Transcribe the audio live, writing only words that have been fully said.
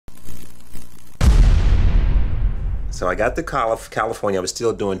So I got to California. I was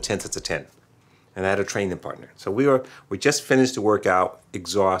still doing 10 sets of 10. And I had a training partner. So we just finished the workout,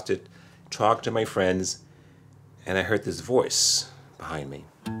 exhausted, talked to my friends, and I heard this voice behind me.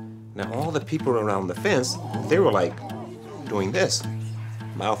 Now all the people around the fence, they were like doing this,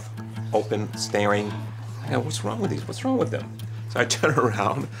 mouth open, staring. I go, what's wrong with these? What's wrong with them? So I turned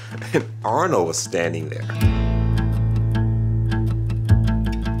around and Arnold was standing there.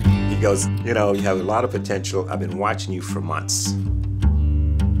 He goes, you know, you have a lot of potential. I've been watching you for months.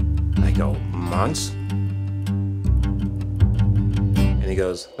 I go, months? And he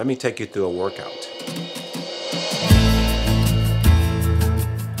goes, let me take you through a workout.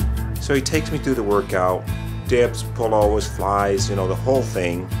 So he takes me through the workout, dips, pullovers, flies, you know, the whole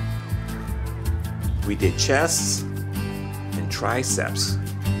thing. We did chests and triceps.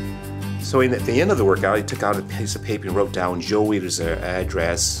 So at the end of the workout, he took out a piece of paper and wrote down Joe Weider's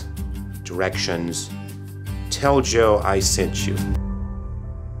address, directions. Tell Joe I sent you.